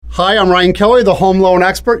Hi, I'm Ryan Kelly, the home loan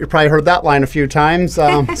expert. You probably heard that line a few times.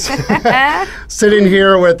 Sitting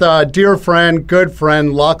here with a dear friend, good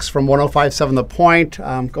friend, Lux from 105.7 The Point. Go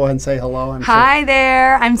ahead and say hello. Hi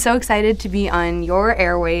there. I'm so excited to be on your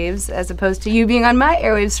airwaves as opposed to you being on my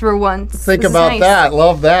airwaves for once. Think about that.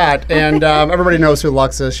 Love that. And everybody knows who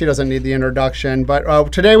Lux is. She doesn't need the introduction.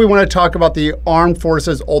 But today we want to talk about the Armed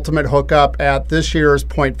Forces Ultimate Hookup at this year's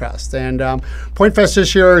Pointfest. And Pointfest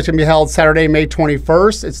this year is going to be held Saturday, May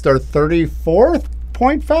 21st. It's their 34th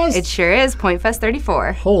Pointfest? It sure is, Pointfest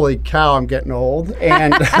 34. Holy cow, I'm getting old.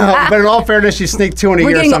 And but in all fairness, you sneak two in a year.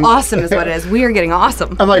 We're getting awesome is what it is. We are getting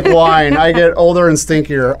awesome. I'm like wine. I get older and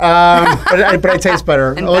stinkier. But I taste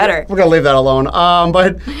better. And better. We're going to leave that alone.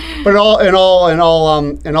 But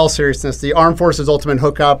in all seriousness, the Armed Forces Ultimate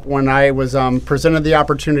Hookup, when I was presented the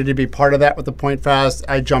opportunity to be part of that with the Pointfest,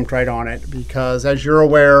 I jumped right on it because as you're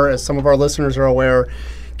aware, as some of our listeners are aware,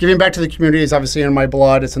 giving back to the community is obviously in my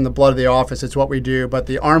blood. It's in the blood of the office. It's what we do. But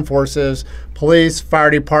the Armed Forces, police, fire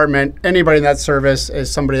department, anybody in that service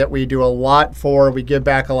is somebody that we do a lot for. We give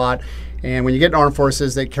back a lot. And when you get in Armed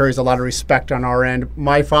Forces, that carries a lot of respect on our end.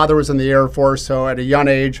 My father was in the Air Force, so at a young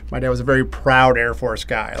age, my dad was a very proud Air Force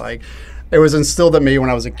guy. Like, it was instilled in me when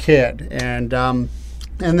I was a kid.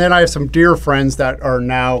 And then I have some dear friends that are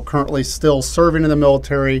now currently still serving in the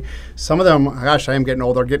military. Some of them, gosh, I am getting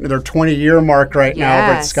older, getting to their 20-year mark right now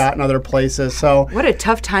over at Scott and other places. So what a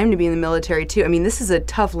tough time to be in the military, too. I mean, this is a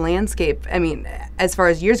tough landscape. I mean, as far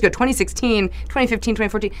as years go, 2016, 2015,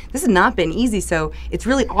 2014, this has not been easy. So it's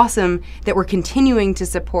really awesome that we're continuing to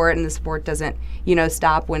support and the support doesn't,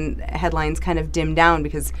 stop when headlines kind of dim down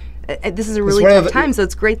because this is a really tough time, so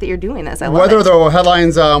it's great that you're doing this. I love it. Whether the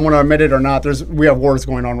headlines want to admit it or not, we have wars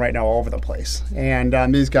going on right now all over the place. And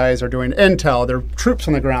these guys are doing intel. They're troops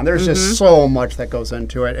on the ground. There's just so much that goes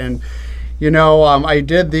into it. And, I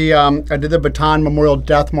did the Bataan Memorial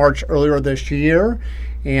Death March earlier this year.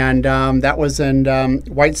 And that was in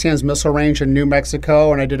White Sands Missile Range in New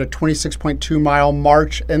Mexico. And I did a 26.2-mile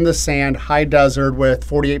march in the sand, high desert with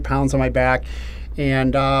 48 pounds on my back.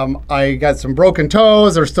 And I got some broken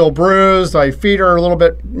toes. They're still bruised. My feet are a little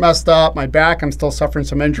bit messed up. My back, I'm still suffering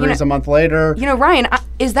some injuries a month later. Ryan,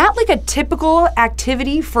 is that like a typical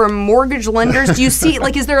activity for mortgage lenders? Do you see,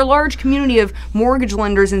 is there a large community of mortgage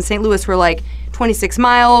lenders in St. Louis who are like 26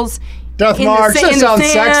 miles? Death March, that sounds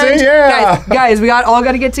sexy, yeah. Guys, we all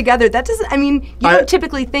got to get together. That doesn't, you don't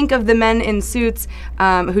typically think of the men in suits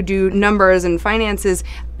who do numbers and finances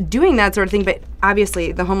doing that sort of thing, but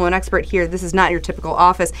obviously the home loan expert here, this is not your typical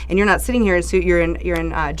office, and you're not sitting here in a suit, you're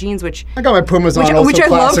in jeans, which I got my Pumas on, which I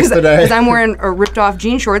love because I'm wearing ripped off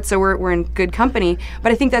jean shorts, so we're in good company.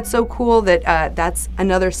 But I think that's so cool that that's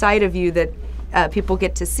another side of you that people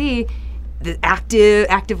get to see, the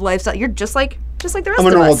active lifestyle. You're just like the rest of us. I'm a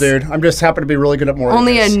normal dude. I'm just happen to be really good at mortgages.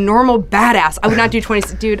 Only a normal badass. I would not do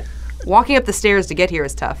 20. Dude, walking up the stairs to get here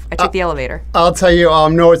is tough. I took the elevator. I'll tell you,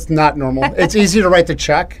 no, it's not normal. It's easy to write the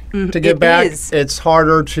check to get back. It's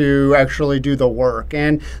harder to actually do the work.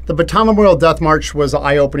 And the Bataan Memorial Death March was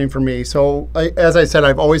eye-opening for me. So, as I said,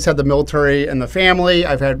 I've always had the military in the family.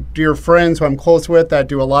 I've had dear friends who I'm close with that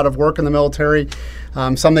do a lot of work in the military.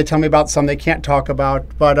 Some they tell me about, some they can't talk about.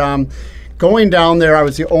 But going down there, I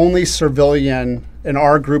was the only civilian in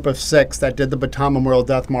our group of 6 that did the Bataan Memorial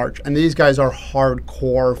Death March. And these guys are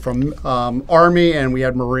hardcore from Army, and we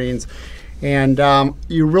had Marines. And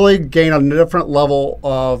you really gain a different level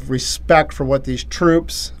of respect for what these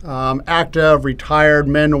troops, active, retired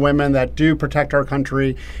men and women that do protect our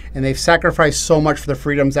country, and they've sacrificed so much for the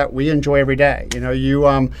freedoms that we enjoy every day.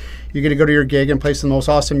 You get to go to your gig and play some the most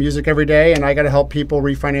awesome music every day, and I got to help people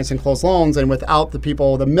refinance and close loans. And without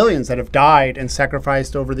the millions that have died and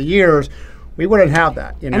sacrificed over the years, we wouldn't have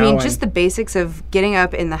that. Just the basics of getting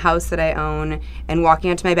up in the house that I own and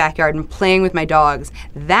walking out to my backyard and playing with my dogs,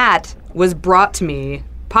 that was brought to me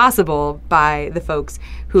possible by the folks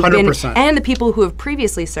who've 100%. been, and the people who have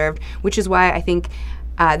previously served, which is why I think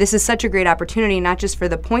this is such a great opportunity, not just for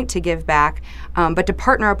the Point to give back, but to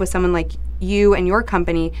partner up with someone like you and your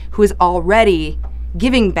company who is already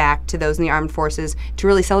giving back to those in the armed forces to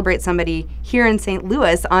really celebrate somebody here in St.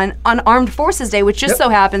 Louis on Armed Forces Day, which just so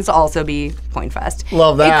happens to also be Pointfest.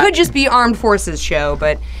 Love that. It could just be Armed Forces Show,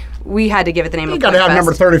 but we had to give it the name of Pointfest. You got to have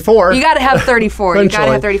number 34. You got to have 34. You got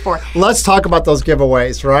to have 34. Let's talk about those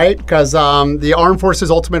giveaways, right? Because the Armed Forces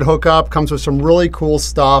Ultimate Hookup comes with some really cool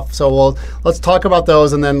stuff. So let's talk about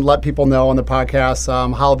those and then let people know on the podcast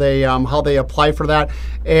how they apply for that.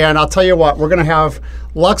 And I'll tell you what, we're going to have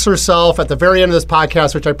Lux herself at the very end of this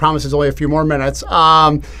podcast, which I promise is only a few more minutes,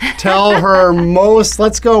 tell her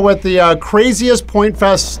let's go with the craziest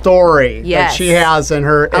Pointfest story that she has in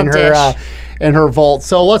her in her vault.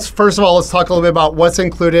 So first of all, let's talk a little bit about what's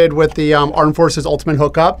included with the Armed Forces Ultimate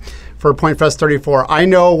Hookup for Pointfest 34. I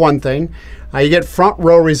know one thing. You get front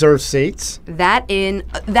row reserved seats. That in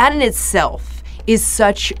itself is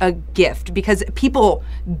such a gift because people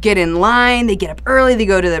get in line, they get up early, they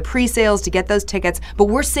go to the pre-sales to get those tickets, but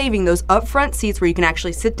we're saving those upfront seats where you can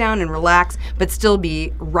actually sit down and relax but still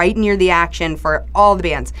be right near the action for all the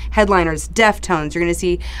bands. Headliners, Deftones, you're going to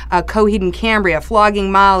see Coheed and Cambria,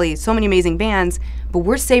 Flogging Molly, so many amazing bands, but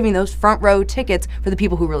we're saving those front row tickets for the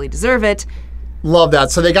people who really deserve it. Love that.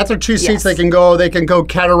 So they got their 2 seats. They can go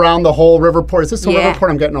cat around the whole Riverport. Is this the Riverport?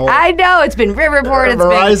 I'm getting old. I know. It's been Riverport. It's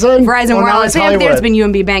been Verizon Wireless Amphitheater. It's been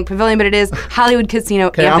UMB Bank Pavilion, but it is Hollywood Casino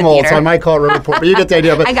Amphitheater. I'm old, so I might call it Riverport, but you get the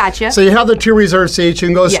idea. But I got you. So you have the 2 reserved seats. You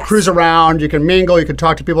can go cruise around. You can mingle. You can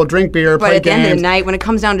talk to people, drink beer, play games. But at the end of the night, when it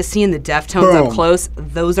comes down to seeing the Deftones up close,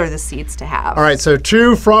 those are the seats to have. All right. So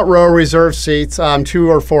 2 front row reserved seats. 2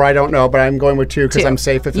 or 4, I don't know, but I'm going with 2 because I'm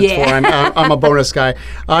safe if it's 4. I'm a bonus guy.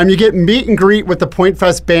 You get meet and greet with the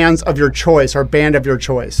Pointfest bands of your choice or band of your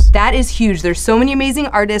choice. That is huge. There's so many amazing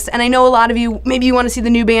artists, and I know a lot of you, maybe you want to see the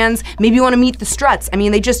new bands, maybe you want to meet the Struts. I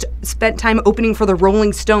mean, they just spent time opening for the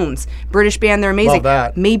Rolling Stones, British band. They're amazing. Love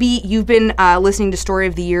that. Maybe you've been listening to Story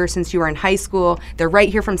of the Year since you were in high school. They're right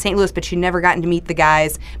here from St. Louis, but you never gotten to meet the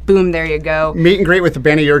guys. Boom, there you go. Meet and greet with the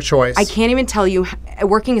band of your choice. I can't even tell you,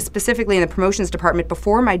 working specifically in the promotions department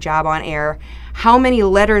before my job on air, how many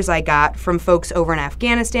letters I got from folks over in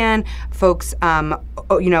Afghanistan, folks,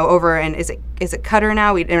 over in, is it Qatar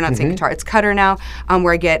now? We're not saying Qatar, it's Qatar now,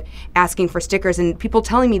 where I get asking for stickers and people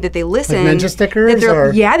telling me that they listen. Like ninja stickers?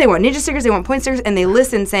 Yeah, they want ninja stickers, they want point stickers, and they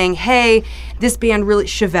listen saying, hey, this band really,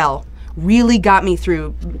 Chevelle, really got me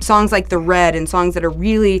through. Songs like The Red and songs that are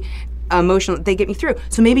really emotional, they get me through.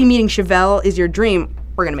 So maybe meeting Chevelle is your dream.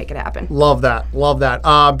 We're going to make it happen. Love that. Love that.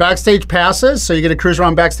 Backstage passes, so you get to cruise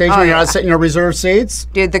around backstage when you're not sitting in your reserved seats.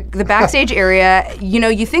 Dude, the backstage area,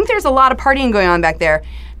 you think there's a lot of partying going on back there.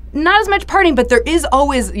 Not as much partying, but there is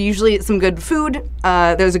always usually some good food.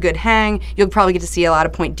 There's a good hang. You'll probably get to see a lot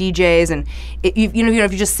of Point DJs, and if you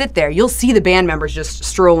just sit there, you'll see the band members just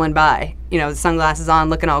strolling by. The sunglasses on,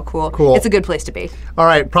 looking all cool. Cool. It's a good place to be. All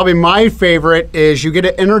right, probably my favorite is you get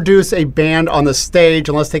to introduce a band on the stage,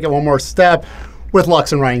 and let's take it one more step, with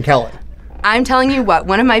Lux and Ryan Kelly. I'm telling you what,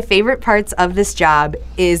 one of my favorite parts of this job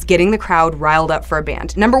is getting the crowd riled up for a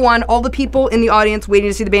band. Number one, all the people in the audience waiting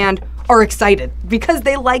to see the band are excited because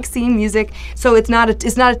they like seeing music. So it's not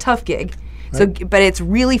a tough gig. So, but it's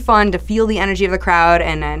really fun to feel the energy of the crowd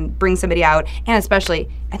and then bring somebody out, and especially,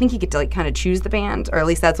 I think you get to kind of choose the band, or at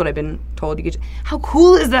least that's what I've been told. You get how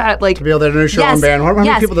cool is that? To be able to introduce your own band. How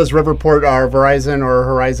many people does Riverport or Verizon or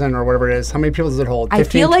Horizon or whatever it is? How many people does it hold? 15, I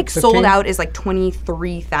feel like 15? sold out is like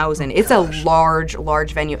 23,000. It's a large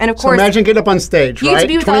venue, and of course, imagine getting up on stage, right?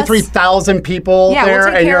 23,000 people there,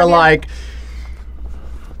 and you're like,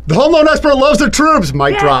 the homeland expert loves the troops.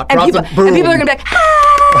 Mic drop. And people are going to be like, ah!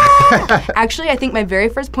 Actually, I think my very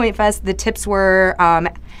first Pointfest, the tips were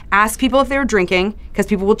ask people if they were drinking, because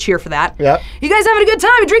people will cheer for that. Yep. You guys having a good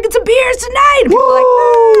time? Drinking some beers tonight? And people are like,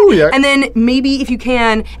 ah! Yeah. And then maybe if you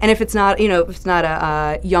can, and if it's not, if it's not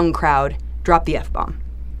a young crowd, drop the F-bomb.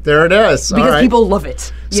 There it is. Because people love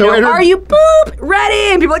it. So are you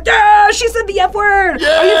ready? And people are like, yeah, she said the F word.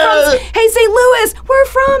 Yeah. Are you from, hey, St. Louis, we're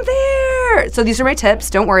from there. So these are my tips.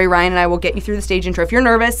 Don't worry, Ryan and I will get you through the stage intro. If you're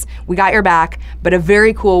nervous, we got your back, but a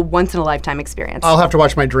very cool once-in-a-lifetime experience. I'll have to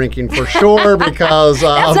watch my drinking for sure because...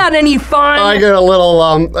 That's not any fun. I get a little,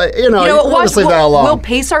 we'll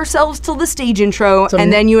pace ourselves till the stage intro,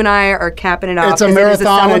 and then you and I are capping it off. It's a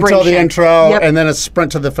marathon until the intro, and then a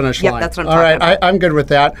sprint to the finish line. Yep, that's what I'm talking about. I'm good with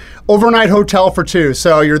that. Overnight hotel for 2.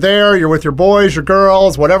 So you're there, you're with your boys, your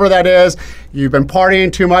girls, whatever that is. You've been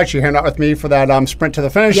partying too much. You hang out with me for that sprint to the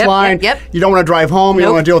finish line. Yep. You don't want to drive home. You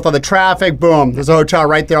don't want to deal with all the traffic. Boom. There's a hotel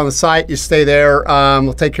right there on the site. You stay there.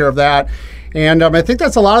 We'll take care of that. And I think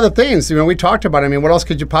that's a lot of the things we talked about. I mean, what else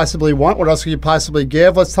could you possibly want? What else could you possibly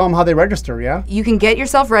give? Let's tell them how they register, yeah? You can get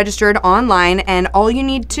yourself registered online, and all you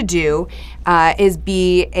need to do is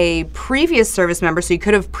be a previous service member, so you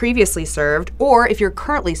could have previously served, or if you're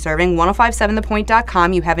currently serving,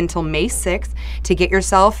 1057thepoint.com, you have until May 6th to get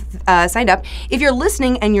yourself signed up. If you're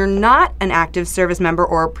listening and you're not an active service member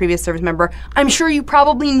or a previous service member, I'm sure you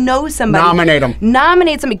probably know somebody. Nominate them.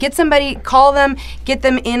 Nominate somebody. Get somebody, call them, get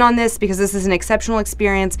them in on this, because this is an exceptional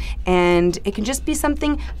experience, and it can just be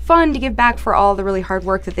something fun to give back for all the really hard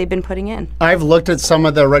work that they've been putting in. I've looked at some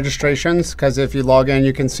of the registrations, because if you log in,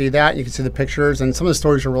 you can see that. You can see the pictures, and some of the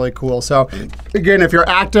stories are really cool. So again, if you're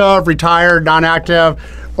active, retired, non-active,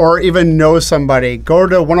 or even know somebody, go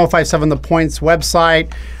to 1057 The Point's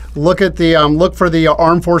website. look at the look for the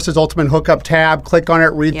Armed Forces Ultimate Hookup tab. Click on it,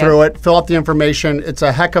 read through it, fill out the information. It's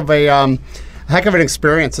a heck of an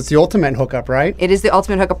experience. It's the ultimate hookup, right? It is the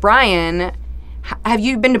ultimate hookup. Brian, have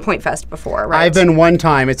you been to Pointfest before, right? I've been one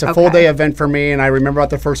time. It's a full day event for me, and I remember about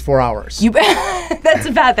the first 4 hours.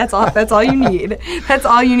 That's all you need. That's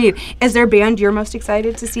all you need. Is there a band you're most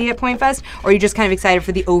excited to see at Pointfest, or are you just kind of excited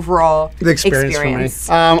for the overall experience?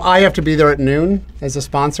 For me. I have to be there at noon as a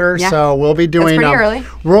sponsor, so we'll be doing. That's pretty early.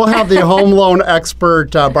 We'll have the Home Loan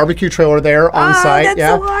Expert barbecue trailer there on site. That's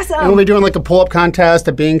so awesome. And we'll be doing like a pull-up contest,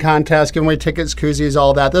 a bean contest, giving away tickets, koozies,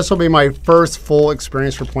 all that. This will be my first full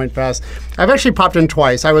experience for Pointfest. I've actually popped in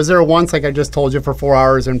twice. I was there once, like I just told you, for 4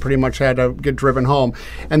 hours and pretty much had to get driven home.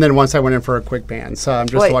 And then once I went in for a quick band,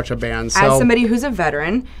 just to watch a band. As somebody who's a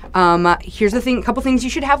veteran, here's the thing: a couple things you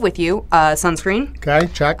should have with you: sunscreen. Okay,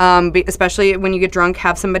 check. Especially when you get drunk,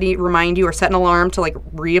 have somebody remind you or set an alarm to like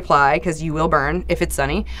reapply because you will burn if it's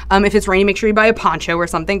sunny. If it's rainy, make sure you buy a poncho or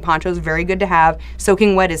something. Poncho is very good to have.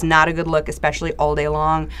 Soaking wet is not a good look, especially all day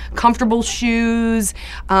long. Comfortable shoes.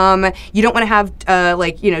 You don't want to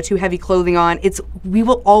have too heavy clothing on. We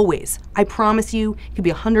will always, I promise you, it could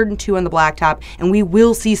be 102 on the blacktop, and we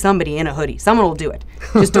will see somebody in a hoodie. Someone will do it.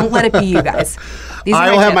 Just don't let it be you guys.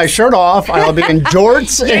 I will have my shirt off. I'll be in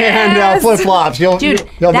jorts and flip-flops. You'll have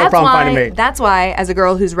no problem finding me. That's why, as a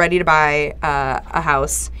girl who's ready to buy a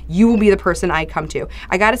house, you will be the person I come to.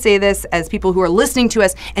 I got to say this as people who are listening to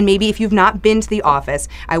us, and maybe if you've not been to the office,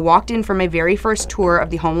 I walked in for my very first tour of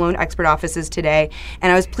the Home Loan Expert offices today,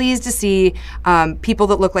 and I was pleased to see people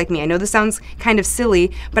that look like me. I know this sounds kind of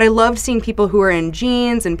silly, but I loved seeing people who are in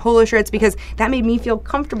jeans and polo shirts because that made me feel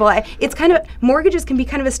comfortable. Mortgages can be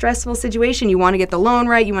kind of a stressful situation. You want to get the loan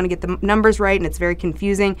right, you want to get the numbers right, and it's very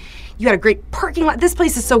confusing. You got a great parking lot. This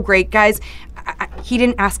place is so great, guys. He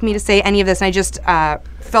didn't ask me to say any of this, and I just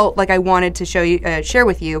felt like I wanted to share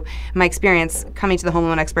with you my experience coming to the Home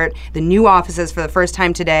Loan Expert, the new offices for the first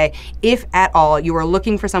time today. If at all you are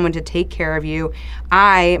looking for someone to take care of you,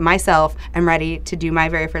 I myself am ready to do my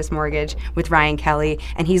very first mortgage with Ryan Kelly,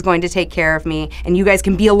 and he's going to take care of me. And you guys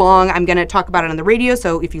can be along. I'm going to talk about it on the radio,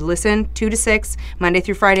 so if you listen 2 to 6, Monday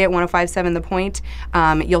through Friday at 105.7 The Point,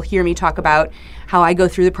 you'll hear me talk about how I go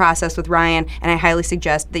through the process with Ryan, and I highly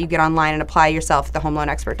suggest that you get online and apply yourself at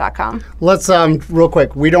thehomeloanexpert.com. Let's, real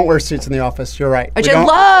quick, we don't wear suits in the office. You're right. Which I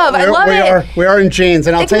love. I love it. We are in jeans,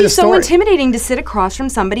 and I'll tell you the story. It can be so intimidating to sit across from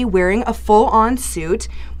somebody wearing a full-on suit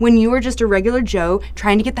when you are just a regular Joe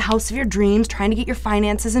trying to get the house of your dreams, trying to get your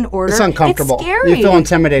finances in order. It's uncomfortable. It's scary. You feel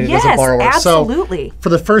intimidated as a borrower. Yes, absolutely. So for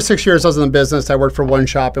the first 6 years I was in the business, I worked for one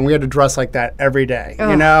shop, and we had to dress like that every day. Oh.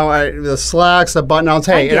 You know, the slacks, the button-downs.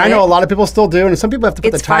 Hey, and I know a lot of people still do, and some people have to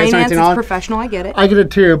put the ties and everything on. It's professional. I get it. I get it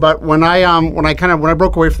too. But when I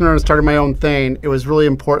broke away from there and started my own thing, it was really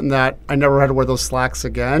important that I never had to wear those slacks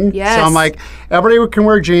again. Yes. So I'm like, everybody can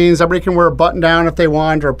wear jeans. Everybody can wear a button-down if they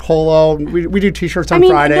want, or polo. We do T-shirts on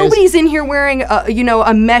Fridays. Nobody's in here wearing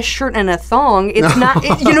a mesh shirt and a thong. It's not.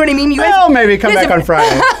 You know what I mean? You guys, well, maybe come back on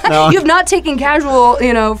Friday. No. You've not taken casual,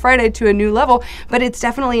 Friday to a new level. But it's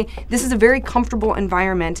definitely, this is a very comfortable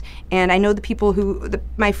environment, and I know the people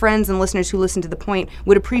my friends and listeners who listen to The Point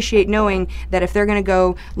would appreciate knowing that if they're going to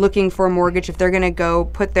go looking for a mortgage, if they're going to go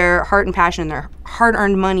put their heart and passion and their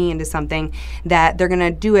hard-earned money into something, that they're going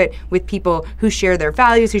to do it with people who share their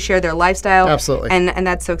values, who share their lifestyle. Absolutely. And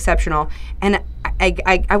that's so exceptional. And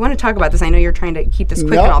I want to talk about this. I know you're trying to keep this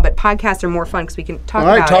quick and all, but podcasts are more fun because we can talk about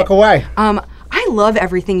it. All right, talk away. I love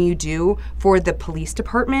everything you do for the police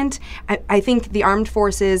department. I think the armed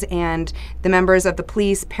forces and the members of the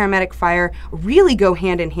police, paramedic, fire really go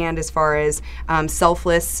hand in hand as far as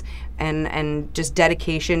selfless and just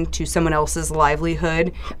dedication to someone else's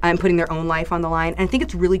livelihood and putting their own life on the line. And I think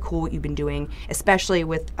it's really cool what you've been doing, especially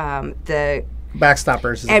with the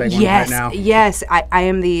Backstoppers is a big one right now. Yes, I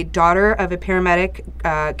am the daughter of a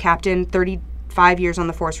paramedic captain, 35 years on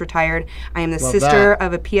the force, retired. I am the sister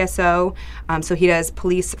of a PSO, so he does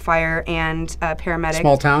police, fire, and paramedic.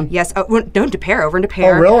 Small town? Yes, De Pere, over in De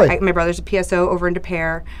Pere. Oh, really? My brother's a PSO over in De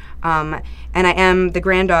Pere. And I am the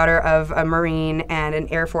granddaughter of a Marine and an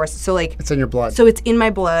Air Force. So it's in your blood. So it's in my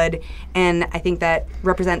blood, and I think that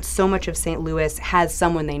represents so much of St. Louis, has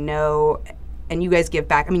someone they know, and you guys give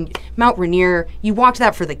back. I mean, Mount Rainier, you walked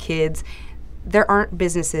that for the kids. There aren't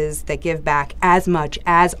businesses that give back as much,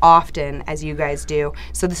 as often as you guys do.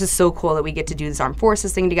 So this is so cool that we get to do this armed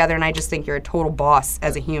forces thing together, and I just think you're a total boss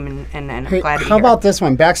as a human, and I'm glad to be here. How about this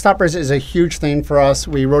one? Backstoppers is a huge thing for us.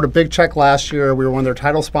 We wrote a big check last year. We were one of their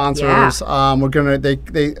title sponsors. Yeah. We're gonna.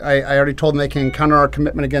 I already told them they can count on our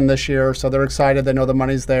commitment again this year, so they're excited. They know the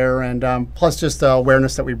money's there, and plus just the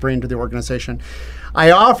awareness that we bring to the organization.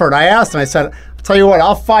 I asked them, I said, Tell you what,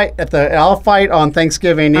 I'll fight on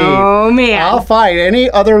Thanksgiving Eve. Oh man. I'll fight any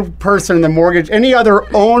other person in the mortgage, any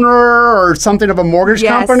other owner or something of a mortgage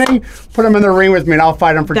company, put them in the ring with me and I'll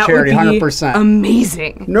fight them for charity, 100%.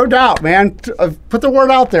 Amazing. No doubt, man. Put the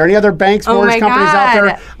word out there. Any other banks, mortgage companies out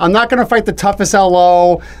there? I'm not going to fight the toughest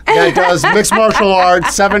LO that does mixed martial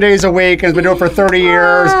arts 7 days a week and has been doing it for 30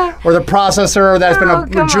 years, or the processor that's been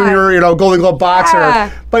a junior, Golden Glove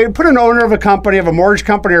boxer. But put an owner of a company, of a mortgage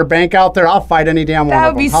company or bank out there, I'll fight any damn one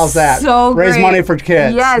of them. How's that? So Raise great. money for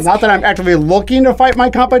kids. Yes. Not that I'm actively looking to fight my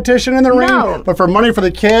competition in the ring, but for money for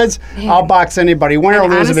the kids, I'll box anybody. Win or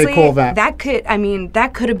lose, it'd be a cool event. That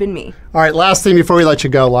could have been me. All right, last thing before we let you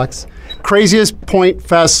go, Lux. Craziest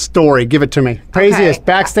Pointfest story. Give it to me. Craziest,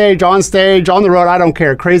 backstage, on stage, on the road, I don't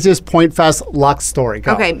care. Craziest Pointfest Lux story.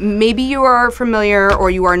 Go. Okay, maybe you are familiar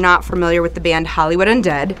or you are not familiar with the band Hollywood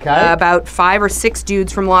Undead. Okay. About 5 or 6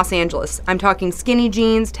 dudes from Los Angeles. I'm talking skinny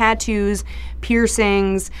jeans, tattoos,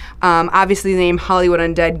 piercings. Obviously the name Hollywood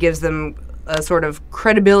Undead gives them a sort of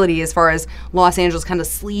credibility as far as Los Angeles, kind of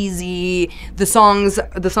sleazy. The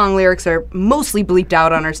song lyrics are mostly bleeped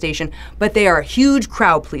out on our station, but they are a huge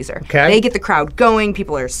crowd pleaser. Okay. They get the crowd going.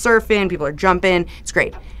 People are surfing. People are jumping. It's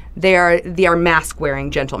great. They are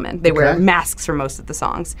mask-wearing gentlemen. They wear masks for most of the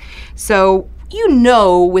songs. So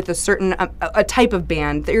with a certain a type of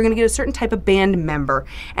band that you're going to get a certain type of band member,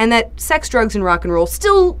 and that sex, drugs, and rock and roll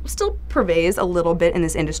still pervades a little bit in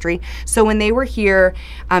this industry. So when they were here,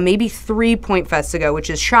 maybe 3 Pointfests ago, which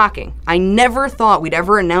is shocking, I never thought we'd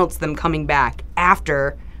ever announce them coming back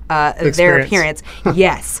after their appearance.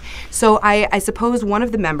 Yes. So I suppose one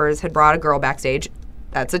of the members had brought a girl backstage.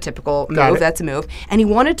 That's a typical move. That's a move. And he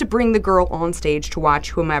wanted to bring the girl on stage to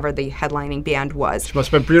watch whomever the headlining band was. She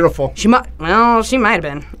must have been beautiful. She might have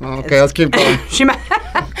been. Okay, let's keep going. She might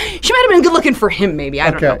have been good looking for him, maybe.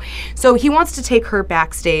 I don't know. So he wants to take her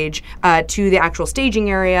backstage to the actual staging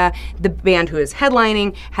area. The band who is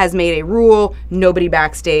headlining has made a rule: nobody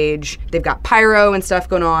backstage. They've got pyro and stuff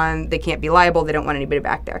going on. They can't be liable. They don't want anybody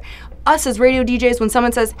back there. Us as radio DJs, when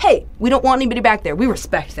someone says, "Hey, we don't want anybody back there," we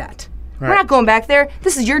respect that. Right. We're not going back there.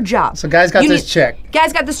 This is your job. So guy's got this chick.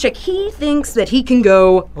 Guy's got this chick. He thinks that he can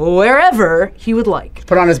go wherever he would like.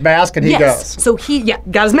 Put on his mask and he goes. So he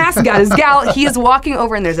got his mask, got his gal. He is walking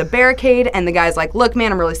over and there's a barricade and the guy's like, "Look,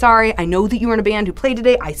 man, I'm really sorry. I know that you were in a band who played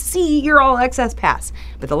today. I see you're all excess pass.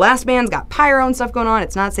 But the last band's got pyro and stuff going on.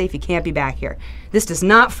 It's not safe. You can't be back here." This does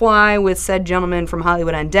not fly with said gentleman from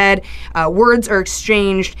Hollywood Undead. Words are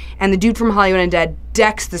exchanged, and the dude from Hollywood Undead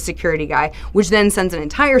decks the security guy, which then sends an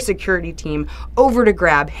entire security team over to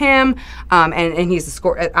grab him, and he's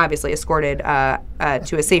obviously escorted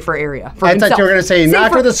to a safer area for himself. I thought you were going to say,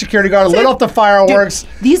 knocked with the security guard, lit off the fireworks,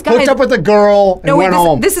 dude, these guys, hooked up with the girl, and went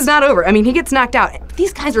home. This is not over. I mean, he gets knocked out.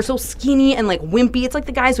 These guys are so skinny and like wimpy. It's like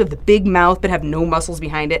the guys who have the big mouth but have no muscles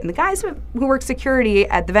behind it, and the guys who work security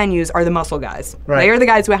at the venues are the muscle guys. Right. They are the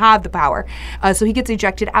guys who have the power. So he gets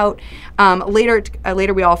ejected out.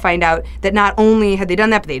 Later we all find out that not only had they done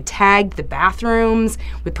that, but they had tagged the bathrooms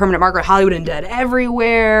with permanent marker Hollywood Undead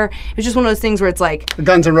everywhere. It was just one of those things where it's like the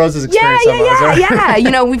Guns N' Roses experience.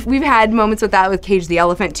 Yeah. We've had moments with that with Cage the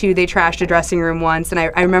Elephant too. They trashed a dressing room once, and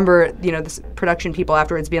I remember this production people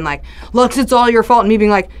afterwards being like, "Lux, it's all your fault," and me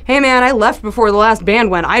being like, "Hey man, I left before the last band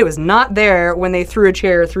went. I was not there when they threw a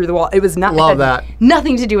chair through the wall. It was not. Love that.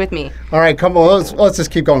 Nothing to do with me." All right, come on. Let's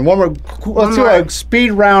just keep going. Let's do a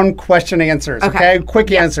speed round question answers. Okay,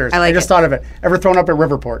 quick answers. I just thought of it. Ever thrown up at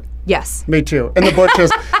Riverport? Yes. Me too. In the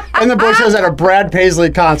bushes. In the bushes at a Brad Paisley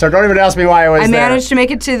concert. Don't even ask me why I was there. I managed to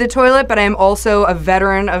make it to the toilet, but I am also a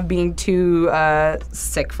veteran of being too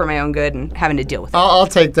sick for my own good and having to deal with it. I'll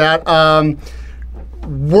take that.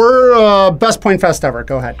 We're best Pointfest ever.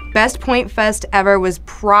 Go ahead. Best Pointfest ever was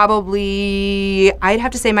probably, I'd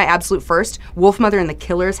have to say my absolute first. Wolfmother and the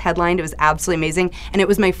Killers headlined. It was absolutely amazing, and it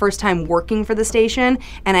was my first time working for the station.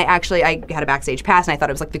 And I had a backstage pass, and I thought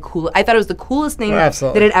it was like I thought it was the coolest thing that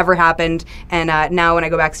had ever happened. And now when I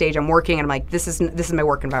go backstage, I'm working, and I'm like, this is my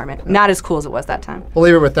work environment. Not as cool as it was that time. We'll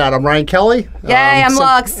leave it with that. I'm Ryan Kelly. Yay, I'm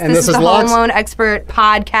Lux. And this is the Home Loan Expert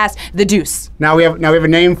Podcast, The Deuce. Now we have a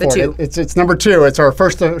name for it. It's number 2. It's our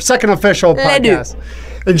second official podcast.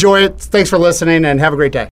 Enjoy it. Thanks for listening, and have a great day.